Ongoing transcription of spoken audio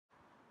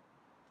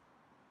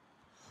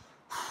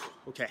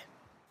Okay,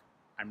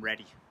 I'm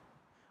ready.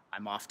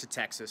 I'm off to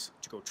Texas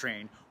to go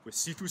train with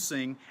Sifu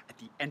Singh at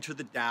the Enter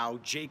the Tao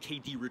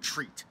JKD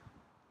Retreat.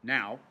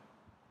 Now,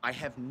 I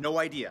have no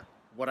idea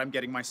what I'm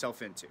getting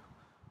myself into,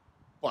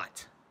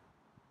 but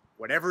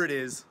whatever it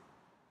is,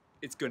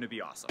 it's gonna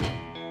be awesome.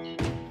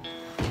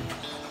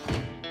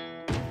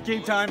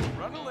 Game time.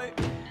 Running late.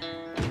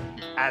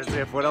 As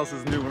if, what else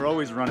is new? We're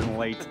always running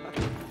late.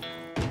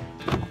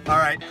 All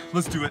right,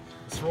 let's do it.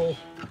 Let's roll.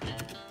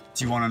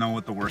 Do you want to know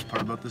what the worst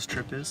part about this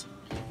trip is?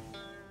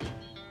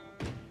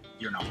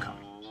 You're not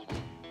coming.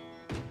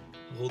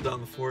 Hold down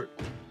the fort.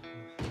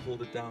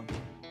 Hold it down.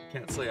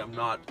 Can't say I'm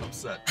not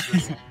upset.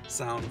 This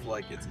sounds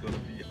like it's gonna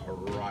be a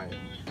riot.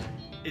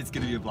 It's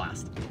gonna be a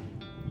blast.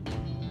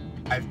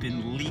 I've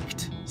been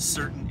leaked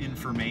certain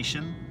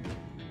information,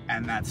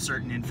 and that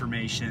certain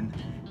information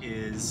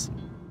is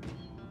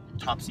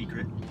top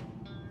secret.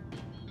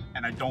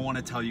 And I don't want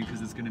to tell you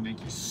because it's gonna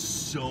make you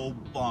so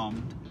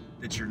bummed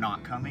that you're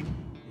not coming.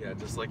 Yeah,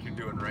 just like you're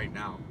doing right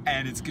now.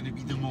 And it's gonna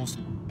be the most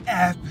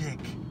epic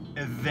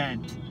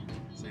event.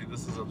 See,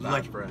 this is a bad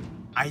Like, friend.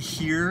 I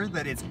hear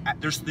that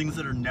there's things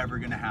that are never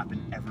gonna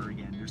happen ever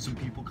again. There's some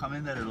people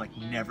coming that are like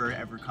never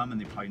ever come,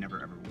 and they probably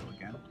never ever will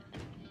again.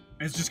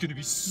 And it's just gonna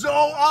be so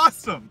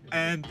awesome.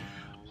 And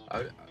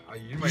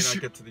You might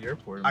not get to the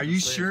airport. are you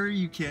sure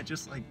you can't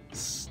just like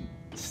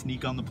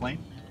sneak on the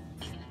plane?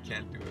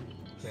 Can't do it.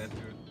 Can't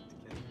do it.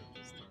 Can't do it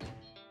this time.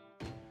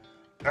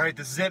 All right,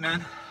 this is it,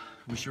 man.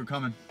 Wish you were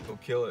coming. Go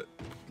kill it.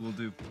 We'll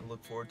do. I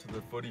look forward to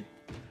the footy.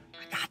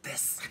 I got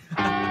this.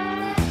 All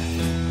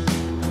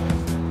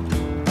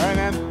right,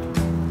 man.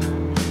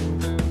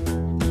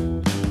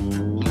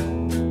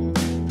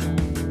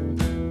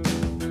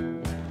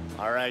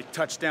 All right,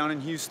 touchdown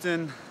in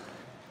Houston,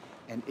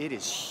 and it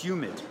is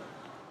humid.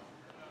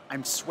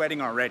 I'm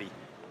sweating already.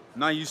 I'm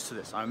not used to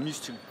this. I'm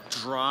used to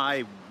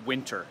dry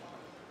winter,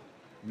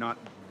 not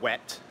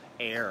wet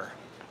air.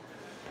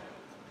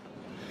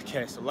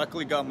 Okay, so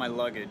luckily got my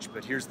luggage,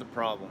 but here's the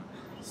problem.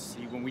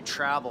 See, when we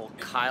travel,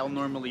 Kyle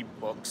normally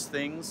books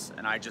things,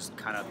 and I just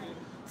kind of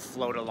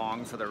float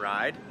along for the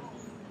ride.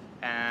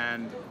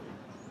 And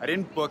I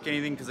didn't book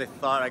anything because I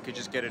thought I could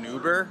just get an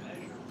Uber,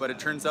 but it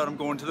turns out I'm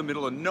going to the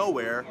middle of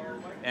nowhere,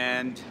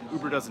 and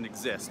Uber doesn't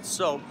exist.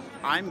 So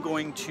I'm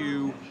going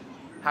to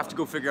have to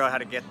go figure out how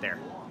to get there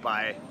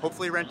by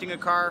hopefully renting a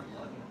car.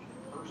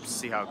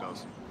 See how it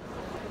goes.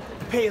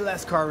 Pay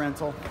less car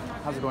rental.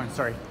 How's it going?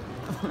 Sorry.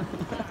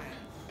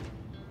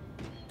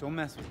 Don't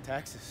mess with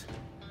Texas.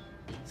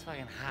 It's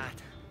fucking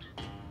hot.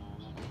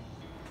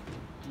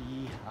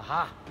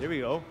 Aha, there we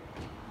go.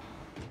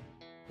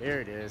 There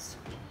it is.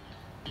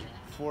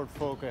 Ford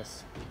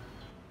Focus.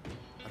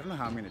 I don't know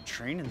how I'm gonna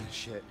train in this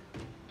shit.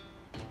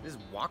 I just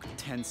walked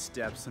 10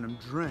 steps and I'm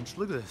drenched.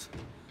 Look at this.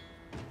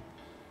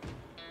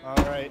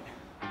 All right,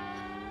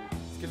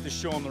 let's get this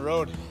show on the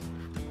road.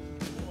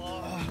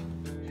 Oh,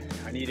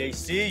 I need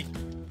AC.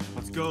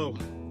 Let's go.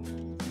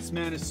 This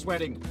man is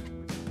sweating.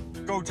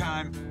 Go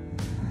time.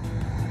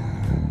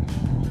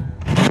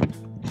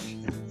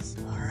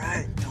 All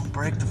right, don't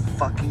break the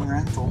fucking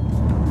rental.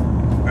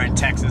 All right,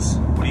 Texas,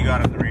 what do you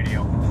got on the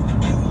radio?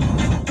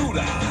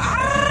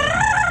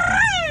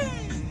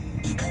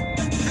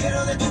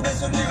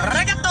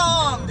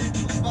 Reggaeton!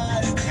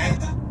 Okay,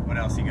 what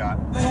else you got?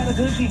 I have a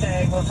Gucci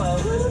bag with a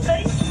little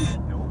face.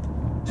 Nope.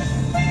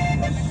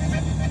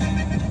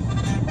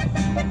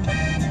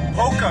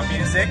 Polka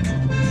music.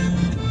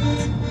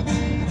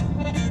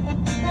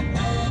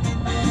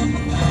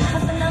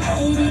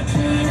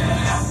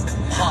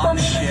 Pop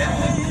shit.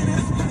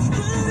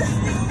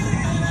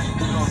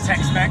 Little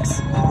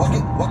Tex-Mex. Walk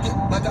it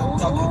like I'm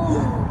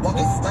talking. Walk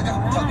it like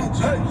I'm talking.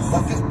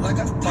 Walk it like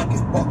I'm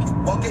talking.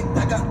 Walk it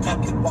like I'm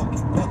talking.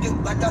 Walk it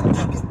like I'm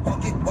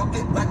talking. Walk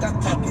it like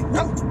I'm talking.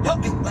 Walk it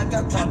like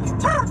I'm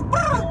talking.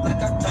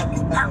 Like I'm talking.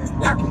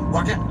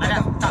 Walk it like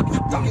I'm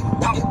talking. Walk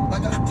it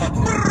like I'm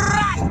talking.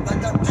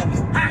 Like I'm talking.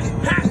 Like I'm talking.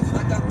 Like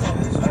I'm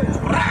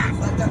talking.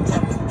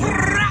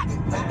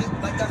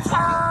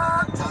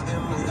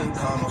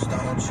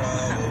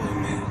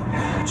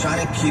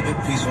 Trying to keep it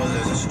peaceful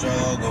is a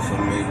struggle for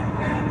me.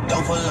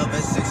 Don't pull up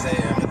at 6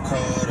 a.m. to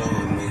cuddle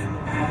with me.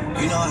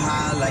 You know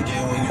how I like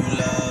it when you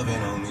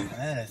loving on me.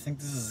 Man, I think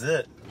this is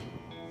it.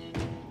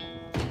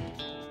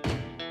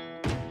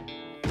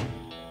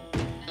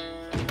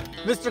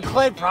 Mr.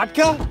 Clay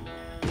Pratka?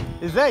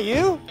 Is that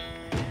you?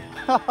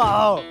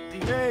 Oh,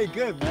 hey,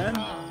 good, man.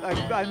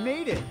 I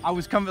made it. I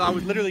was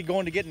literally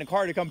going to get in the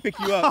car to come pick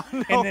you up,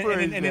 and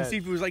then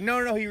Sifu was like,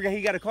 no,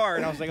 he got a car,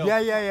 and I was like, oh.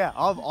 Yeah.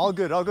 All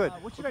good.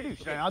 What should I do?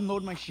 Should I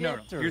unload my shit? No.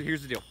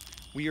 Here's the deal.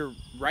 We are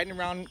riding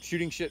around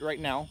shooting shit right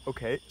now.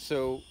 Okay.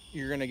 So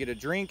you're gonna get a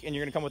drink, and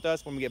you're gonna come with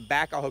us. When we get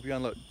back, I'll help you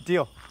unload.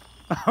 Deal.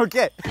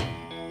 Okay.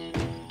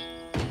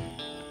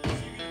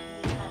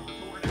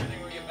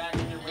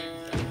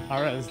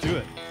 All right, let's do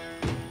it.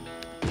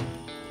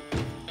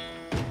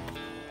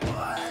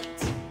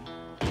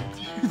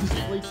 This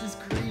place is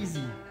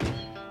crazy.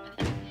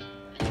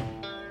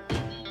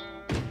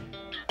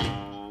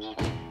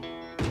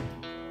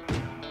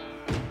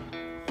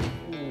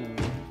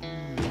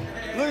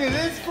 Look at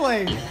this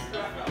place?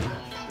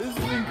 This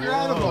is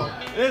incredible.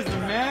 This is,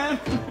 man.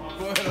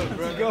 How's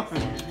it going?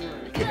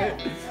 Dude,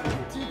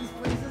 this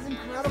place is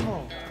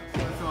incredible.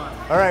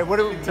 All right, what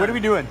are we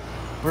doing?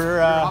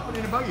 We're hopping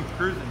in a buggy,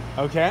 cruising.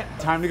 Okay,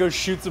 time to go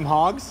shoot some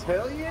hogs.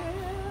 Hell yeah.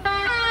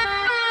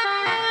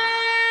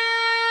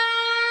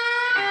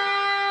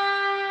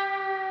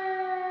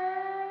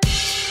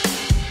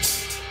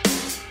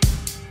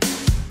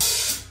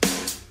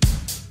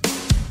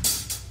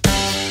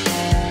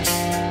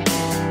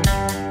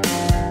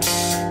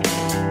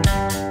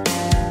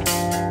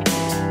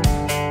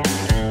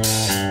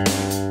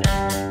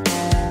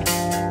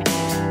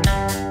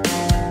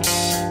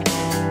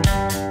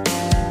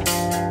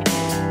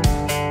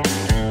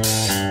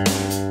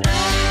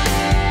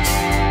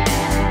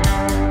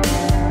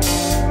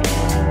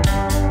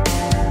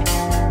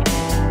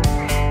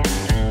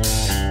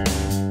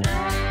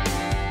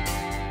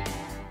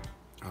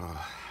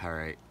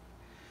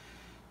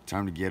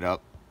 Time to get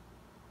up.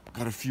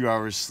 Got a few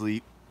hours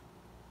sleep,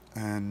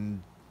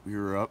 and we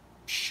were up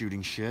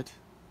shooting shit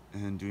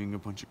and doing a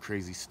bunch of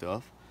crazy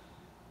stuff.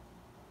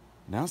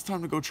 Now it's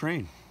time to go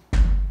train.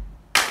 All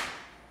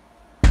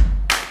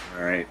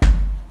right,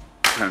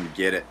 time to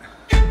get it.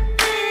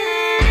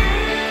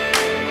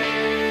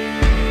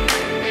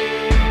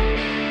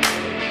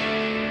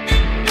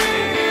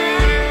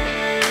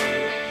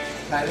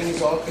 Timing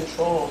is all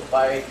controlled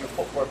by your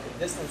footwork and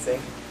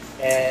distancing,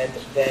 and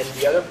then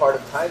the other part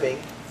of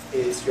timing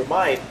is your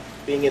mind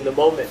being in the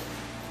moment.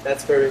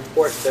 That's very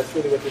important. That's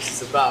really what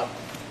this is about.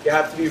 You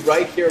have to be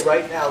right here,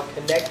 right now,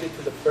 connected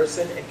to the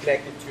person and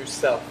connected to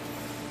yourself.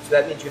 So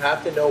that means you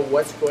have to know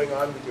what's going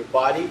on with your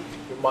body,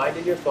 your mind,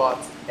 and your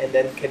thoughts, and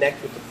then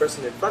connect with the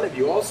person in front of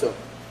you also.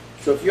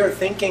 So if you're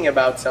thinking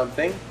about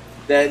something,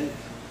 then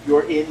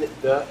you're in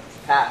the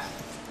past.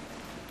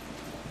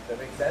 Does that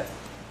make sense?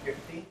 You're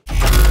thinking.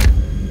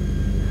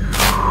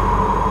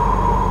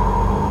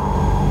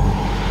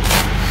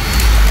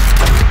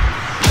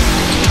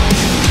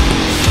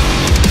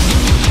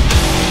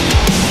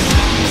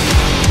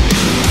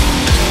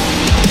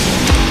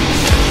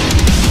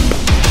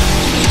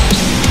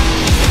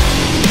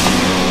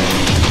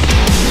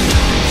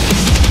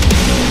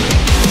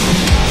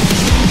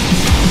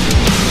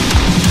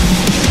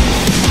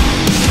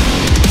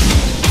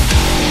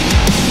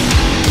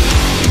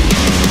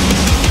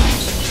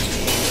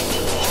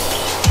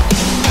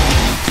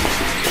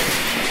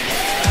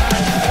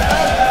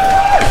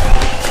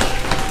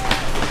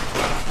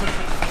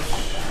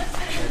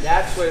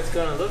 That's what it's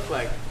gonna look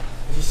like.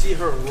 You see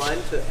her run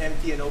to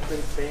empty and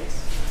open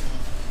space,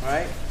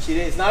 right?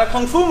 It's not a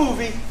kung fu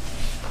movie.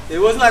 It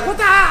wasn't like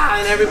 "Wata!"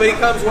 and everybody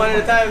comes one at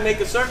a time and make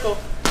a circle.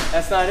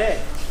 That's not it.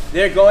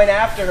 They're going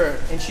after her,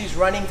 and she's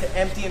running to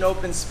empty and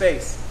open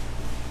space.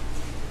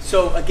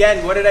 So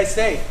again, what did I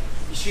say?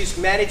 She's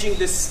managing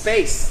this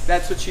space.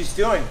 That's what she's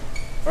doing,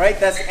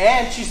 right?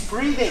 And she's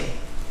breathing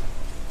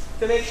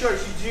to make sure.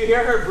 Did you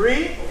hear her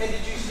breathe? And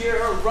did you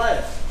hear her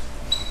run?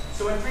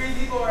 So when three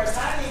people are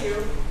attacking you,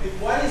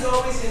 if one is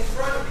always in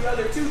front of the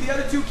other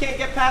two can't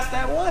get past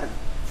that one.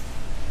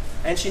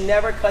 And she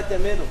never cut the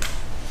middle.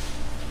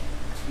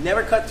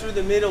 Never cut through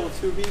the middle of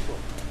two people.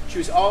 She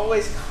was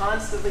always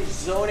constantly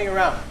zoning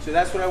around. So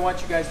that's what I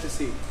want you guys to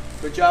see.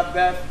 Good job,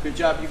 Beth. Good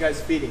job, you guys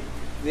feeding.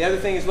 And the other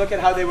thing is, look at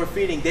how they were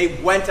feeding.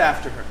 They went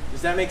after her.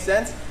 Does that make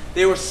sense?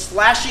 They were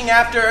slashing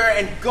after her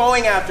and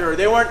going after her.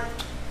 They weren't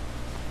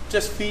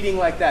just feeding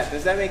like that.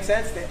 Does that make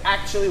sense? They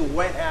actually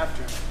went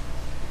after her.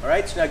 All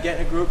right, so now get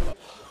in a group.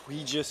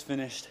 We just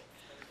finished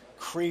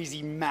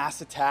crazy mass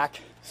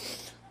attack.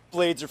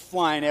 Blades are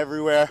flying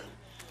everywhere.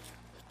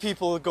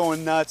 People are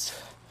going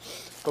nuts.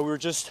 But we were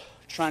just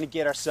trying to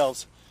get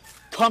ourselves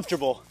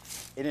comfortable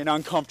in an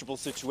uncomfortable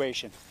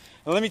situation.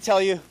 And let me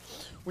tell you,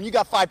 when you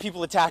got 5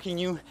 people attacking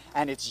you,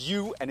 and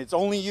it's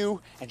only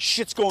you, and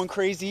shit's going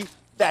crazy,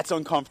 that's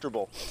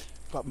uncomfortable.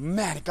 But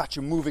man, it got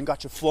you moving,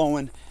 got you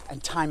flowing,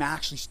 and time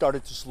actually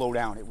started to slow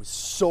down. It was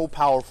so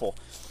powerful.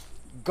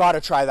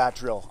 Gotta try that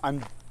drill.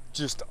 I'm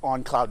just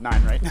on cloud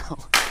 9 right now.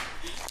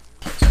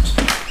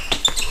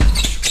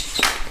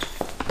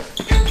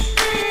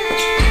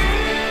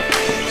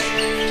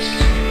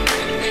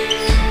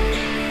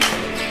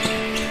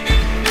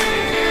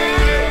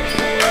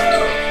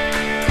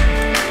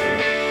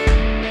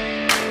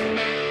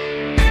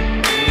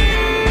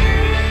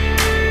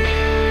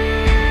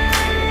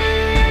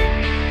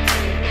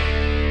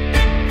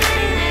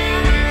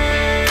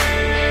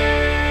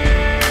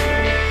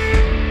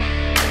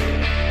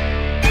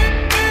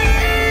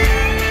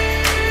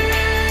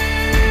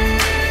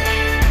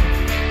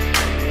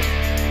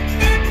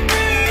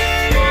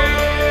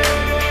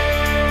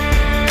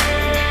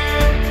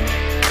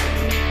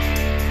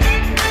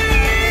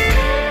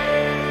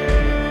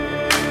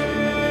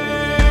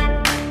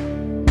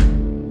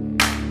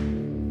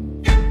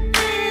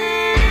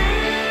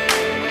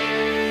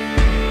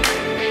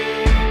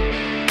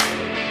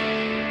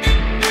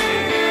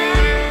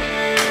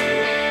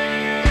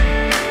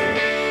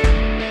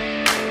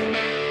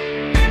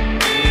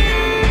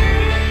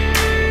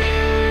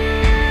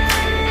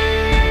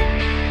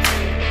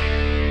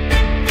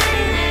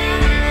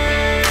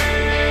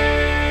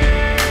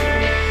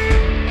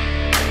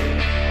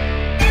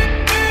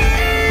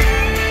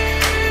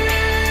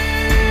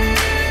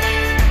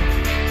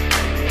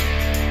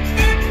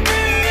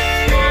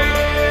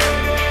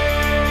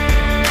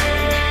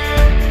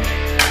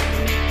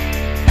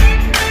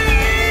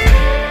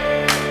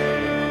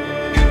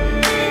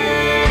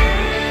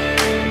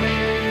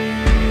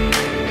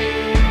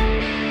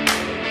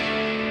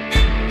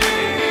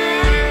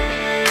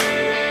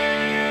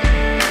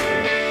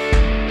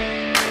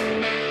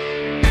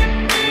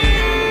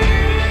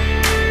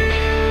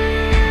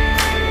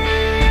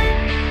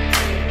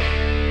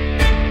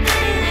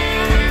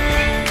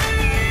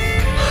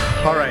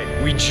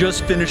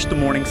 just finished the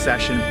morning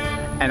session,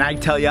 and I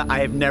tell you, I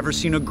have never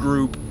seen a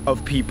group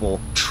of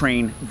people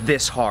train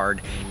this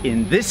hard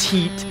in this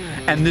heat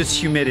and this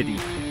humidity.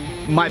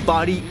 My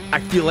body, I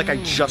feel like I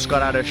just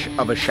got out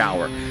of a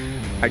shower.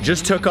 I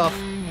just took off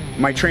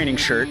my training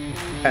shirt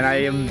and I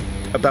am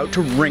about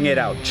to wring it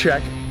out.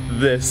 Check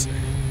this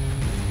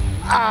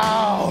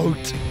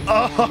out.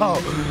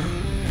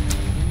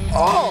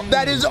 Oh,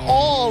 that is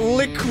all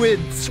liquid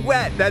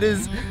sweat. That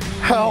is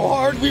how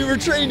hard we were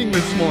training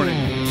this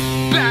morning.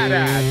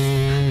 Badass.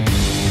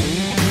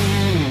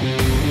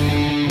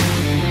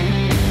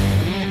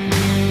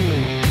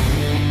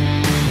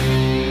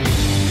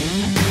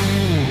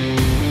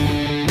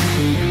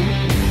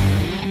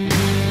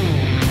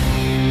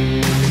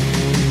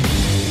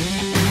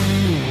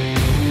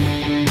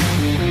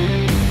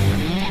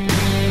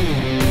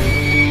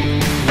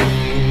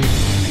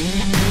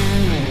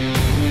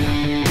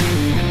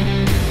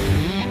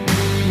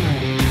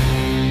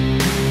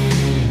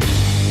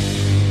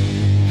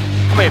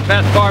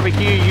 Best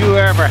barbecue you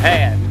ever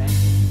had.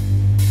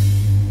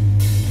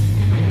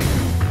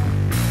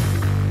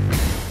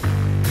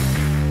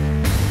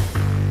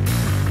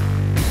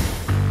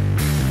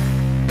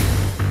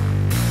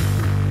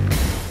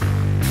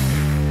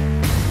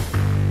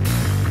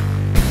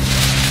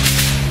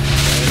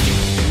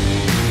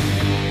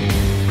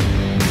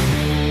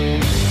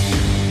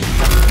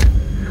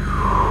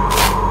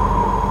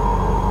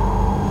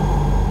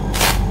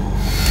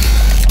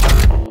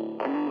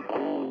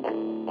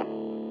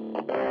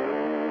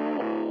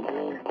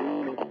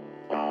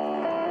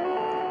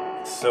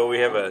 So we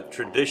have a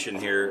tradition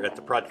here at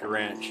the Pratka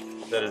Ranch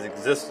that has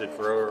existed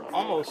for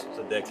almost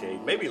a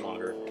decade, maybe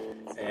longer.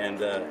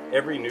 And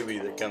every newbie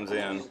that comes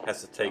in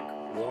has to take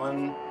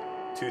one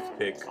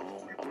toothpick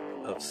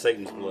of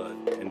Satan's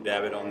blood and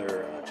dab it on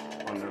their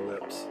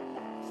lips.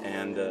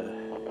 And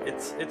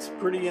it's a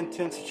pretty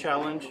intense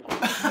challenge.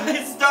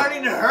 It's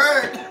starting to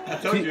hurt. I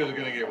told you it was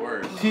gonna get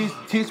worse.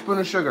 Teaspoon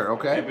of sugar,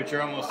 okay? Hey, but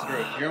you're almost through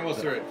it. You're almost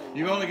through it.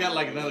 You've only got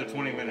like another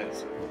 20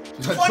 minutes.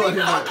 20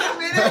 fucking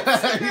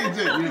minutes.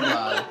 You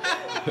got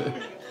it.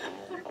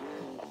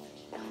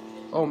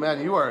 Oh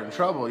man, you are in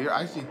trouble. You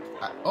got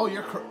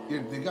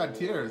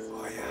tears.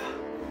 Oh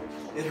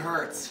yeah. It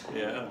hurts.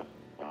 Yeah.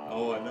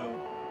 Oh, I know.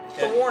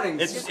 The warning.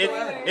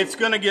 It's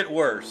gonna get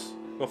worse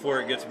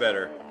before it gets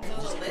better.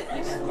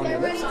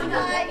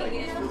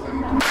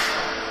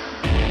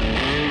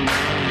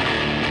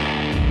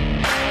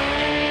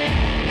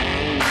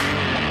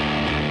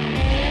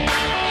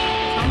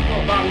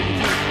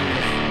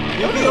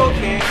 You'll be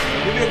okay.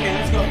 You'll be okay.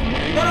 Let's go.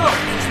 No.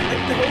 Just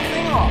lick the whole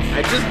thing off.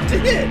 I just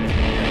did.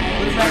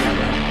 What is that?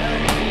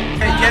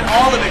 Hey, get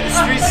all of it.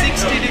 It's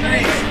 360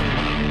 degrees.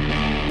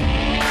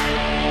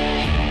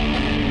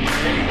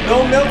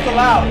 No milk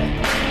allowed.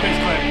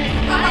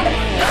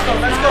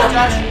 Let's go,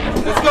 Josh.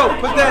 Let's go.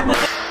 Put that.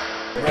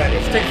 Right,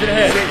 let's take it to the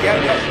head.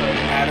 Yeah.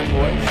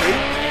 Attaboy.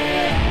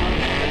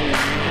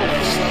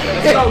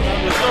 Let's go.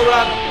 Let's go,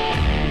 Rob.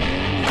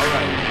 All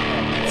right.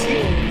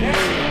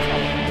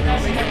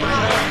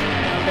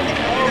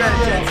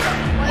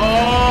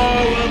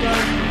 Oh, well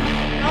done.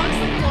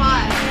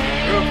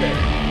 You're okay.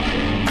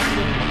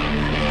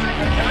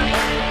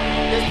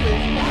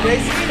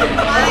 JC, you're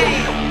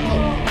fine.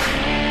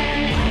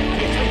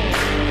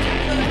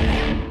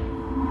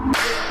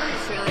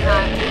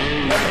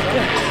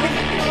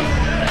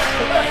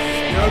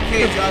 You're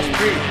okay, Josh.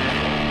 Breathe.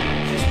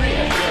 Just breathe.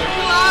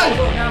 Come on.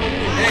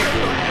 Hey,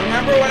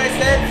 remember what I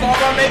said? It's all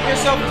about making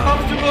yourself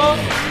comfortable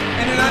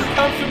in an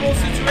uncomfortable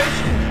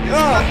situation.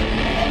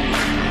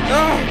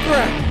 Oh,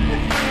 crap.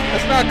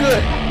 That's not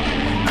good.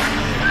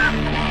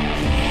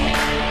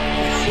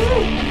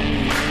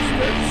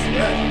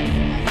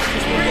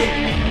 Just breathe.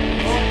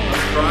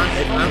 I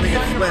don't think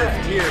it's sweat,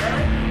 it's tears.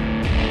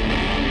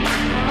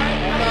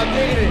 I'm not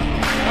digging it.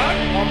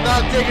 I'm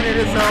not digging it,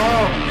 it's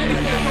all.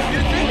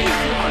 You're thinking.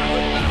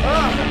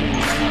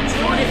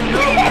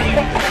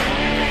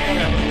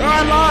 You're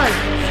online.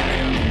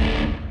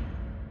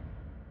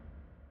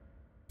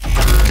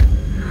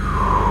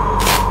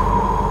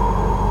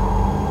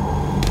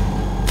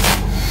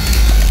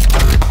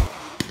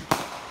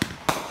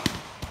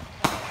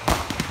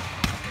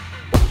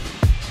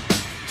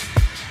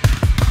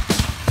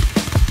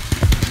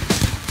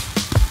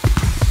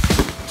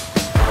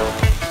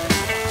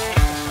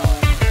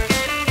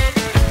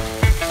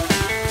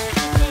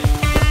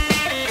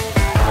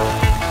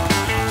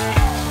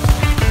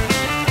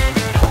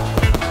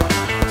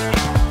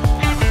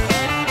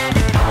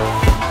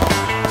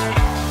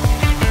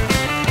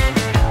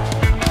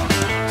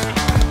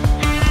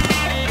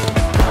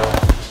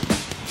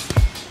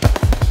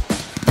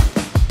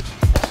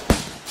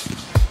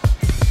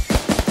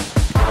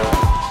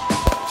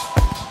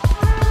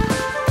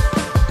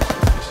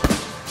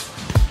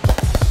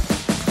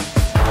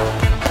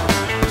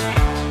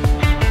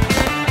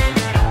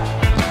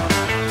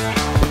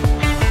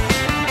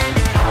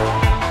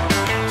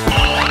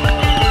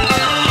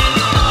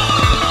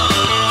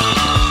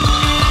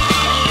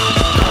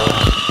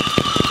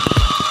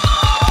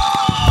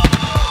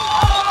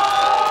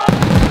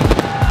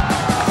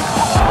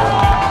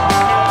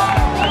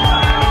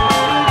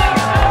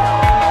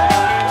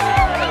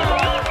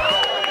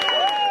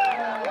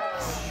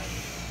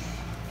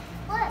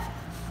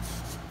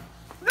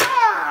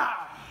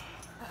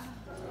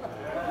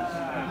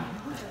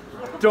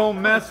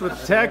 Don't mess with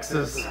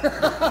Texas. See you,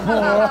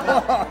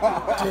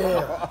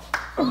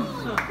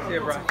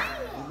 bro.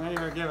 You may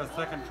even give a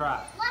second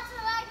try.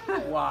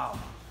 Wow.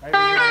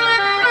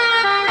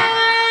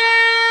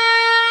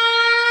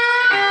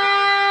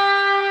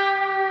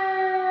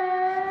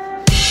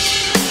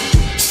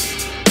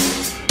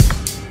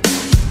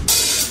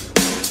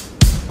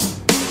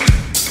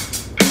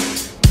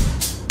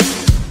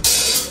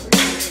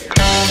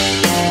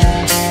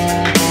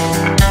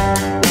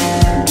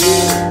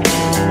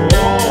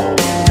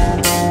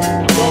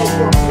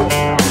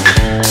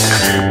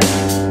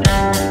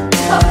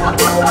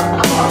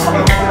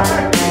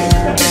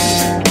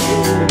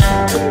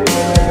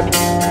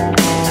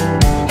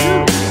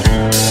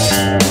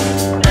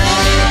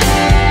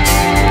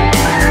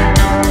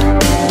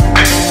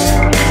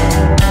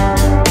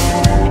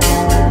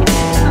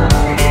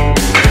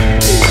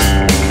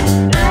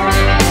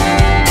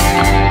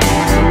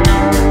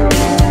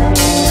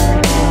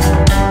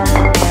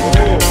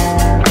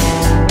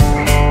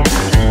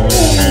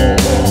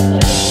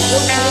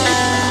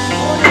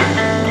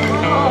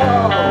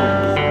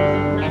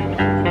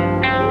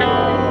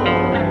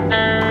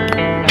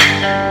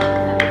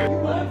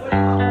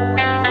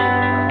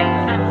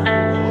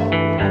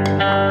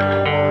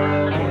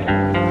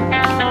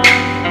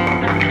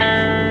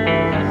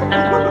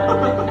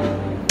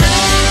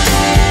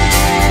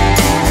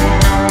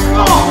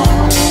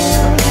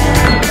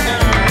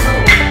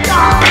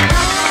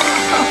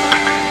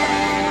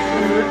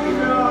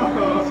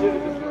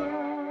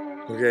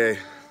 Okay,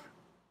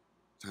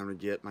 time to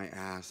get my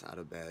ass out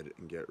of bed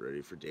and get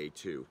ready for day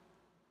 2.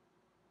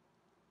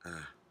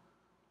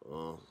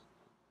 Oh,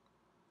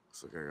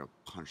 looks like I got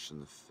punched in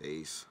the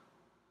face.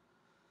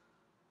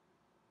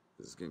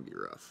 This is gonna be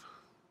rough.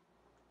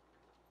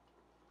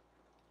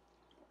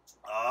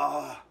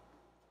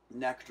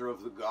 Nectar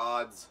of the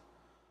gods.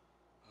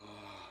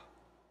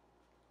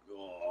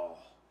 Oh,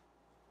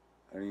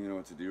 I don't even know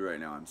what to do right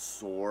now. I'm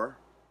sore,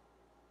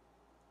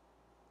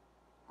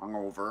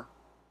 hungover,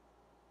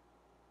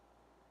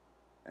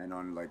 and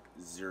on like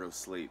 0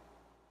 sleep.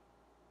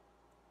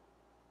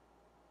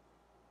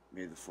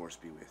 May the force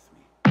be with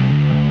me.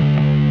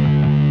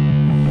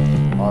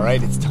 All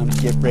right, it's time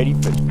to get ready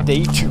for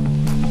day 2.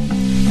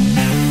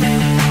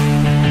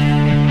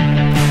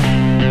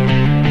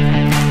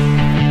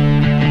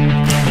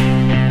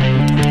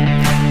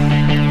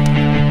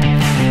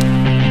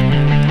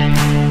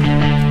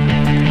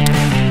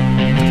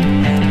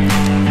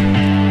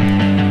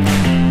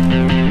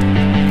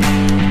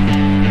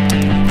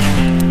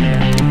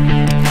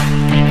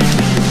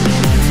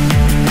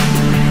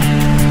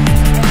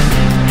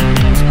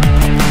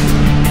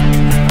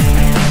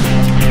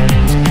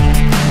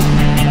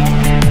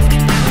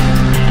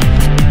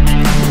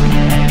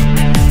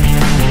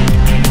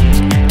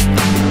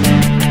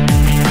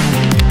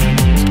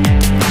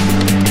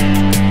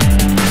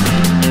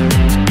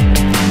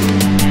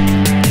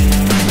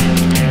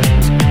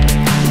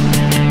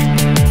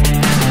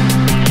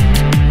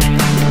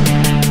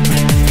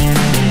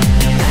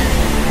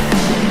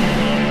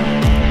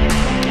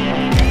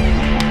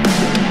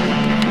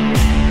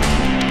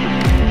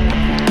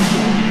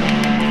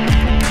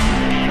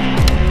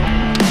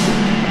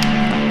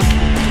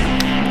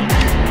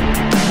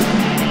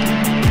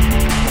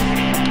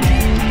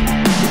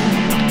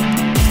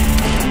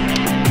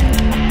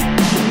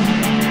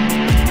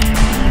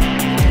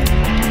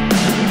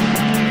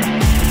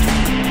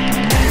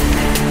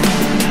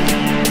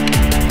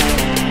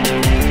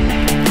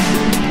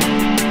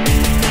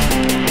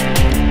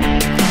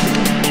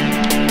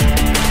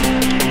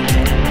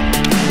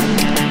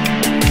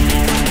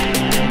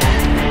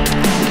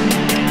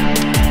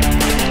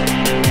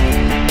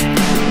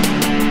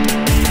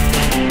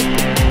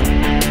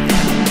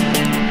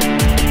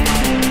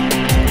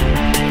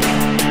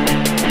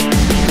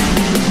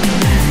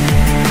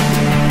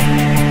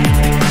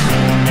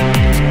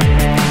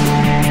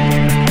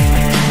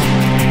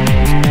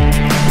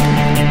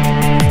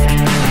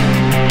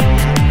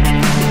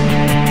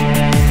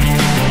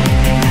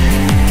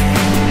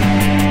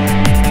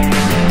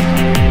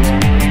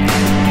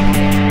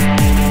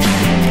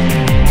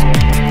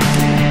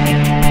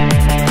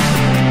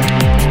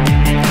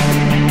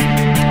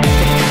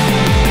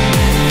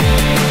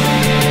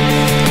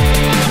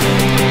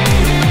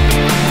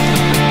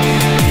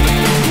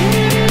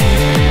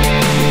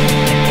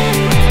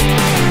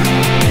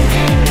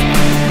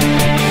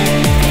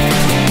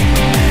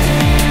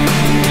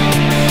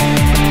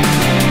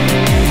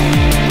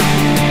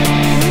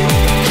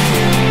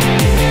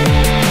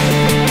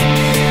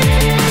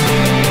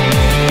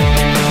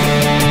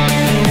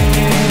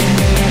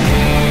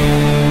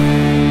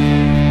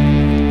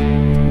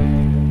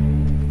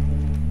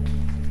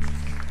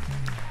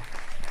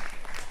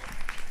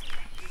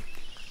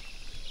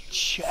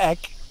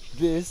 Check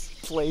this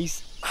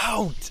place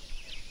out.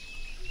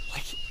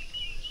 Like,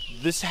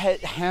 this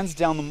hands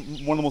down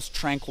one of the most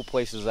tranquil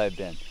places I've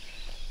been.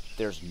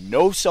 There's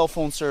no cell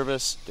phone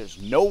service,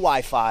 there's no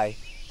Wi-Fi,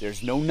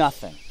 there's no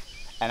nothing.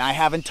 And I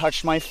haven't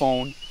touched my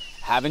phone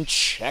Haven't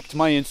checked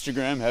my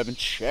Instagram, haven't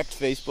checked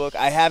Facebook,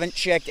 I haven't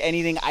checked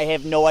anything. I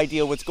have no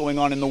idea what's going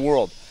on in the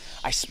world.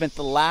 I spent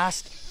the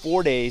last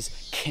 4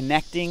 days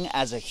connecting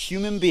as a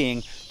human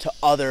being to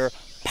other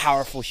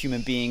powerful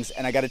human beings,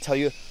 and I gotta tell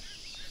you,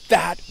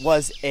 that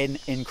was an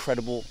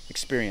incredible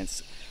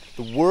experience.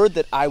 The word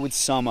that I would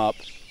sum up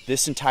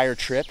this entire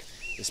trip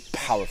is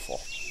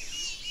powerful.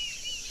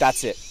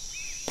 That's it.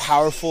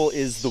 Powerful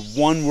is the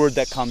one word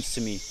that comes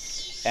to me,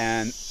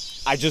 and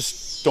I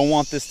just don't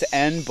want this to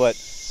end, but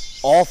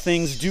all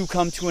things do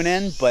come to an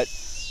end, but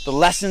the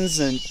lessons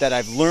that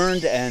I've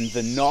learned and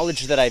the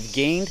knowledge that I've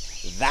gained,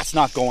 that's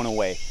not going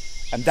away.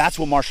 And that's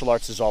what martial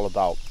arts is all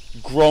about.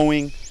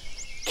 Growing,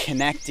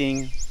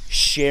 connecting,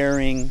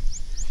 sharing,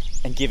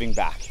 and giving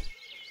back.